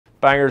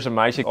Bangers and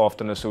mash,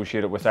 often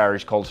associated with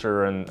Irish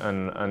culture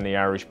and the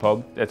Irish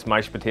pub. It's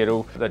mashed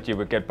potato that you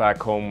would get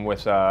back home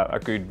with a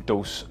good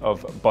dose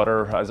of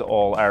butter, as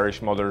all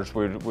Irish mothers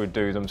would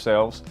do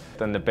themselves.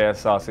 Then the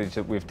best sausage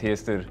that we've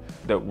tasted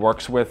that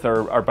works with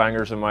our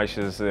bangers and mash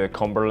is the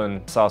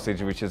Cumberland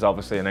Sausage, which is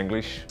obviously an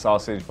English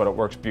sausage, but it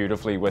works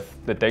beautifully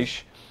with the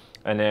dish.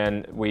 And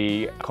then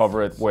we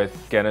cover it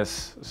with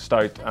Guinness,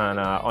 Stout and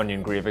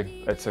Onion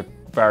Gravy. It's a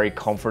very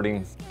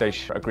comforting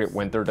dish, a great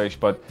winter dish,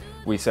 but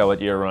we sell it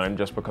year round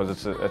just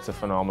because it's a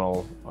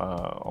phenomenal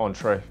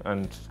entree,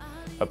 and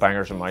a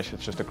bangers and mash,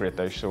 it's just a great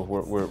dish, so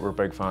we're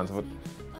big fans of it.